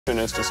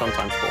is to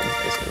sometimes fold,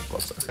 basically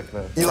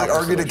flip it. You like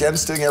argued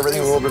against doing everything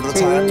a little bit of the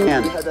time?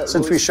 And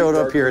since we showed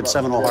up here at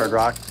Seminole Hard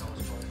Rock,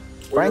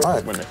 Right.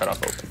 When they cut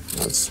off open.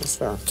 That's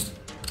fair.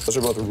 Those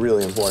are both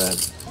really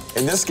important.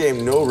 In this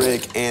game, no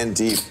rake and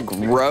deep.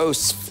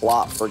 Gross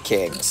flop for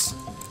kings.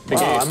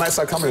 Wow, I might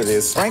start coming to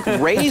these. Frank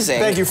raising.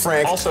 Thank you,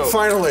 Frank. Also,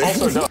 finally.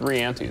 Also, 3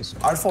 antes.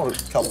 I'd fold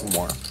a couple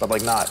more, but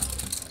like not.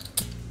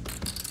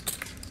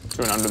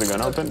 To an under the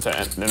gun open, to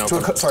an open.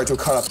 To a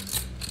cut up.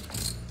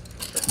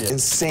 Yeah.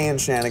 Insane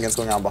shenanigans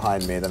going on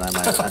behind me that I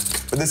might.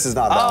 But this is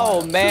not that.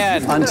 Oh,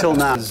 man. until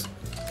now,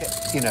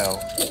 You know,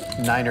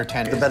 9 or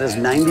 10. the bet is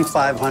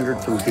 9,500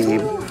 from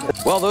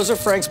Deeb. Well, those are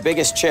Frank's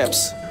biggest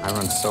chips. I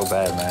run so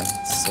bad, man.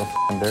 It's so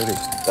dirty.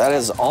 That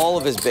is all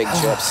of his big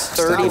chips.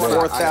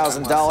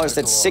 $34,000.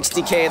 That's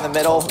 60K in the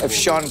middle. If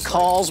Shaun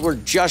calls, we're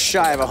just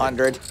shy of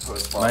 100.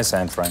 Nice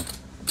hand, Frank.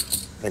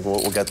 I think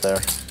we'll get there.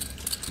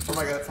 Can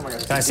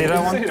I see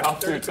that one?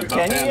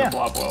 Can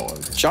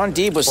you? Shaun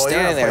Deeb was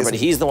standing there, but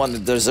he's the one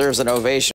that deserves an ovation.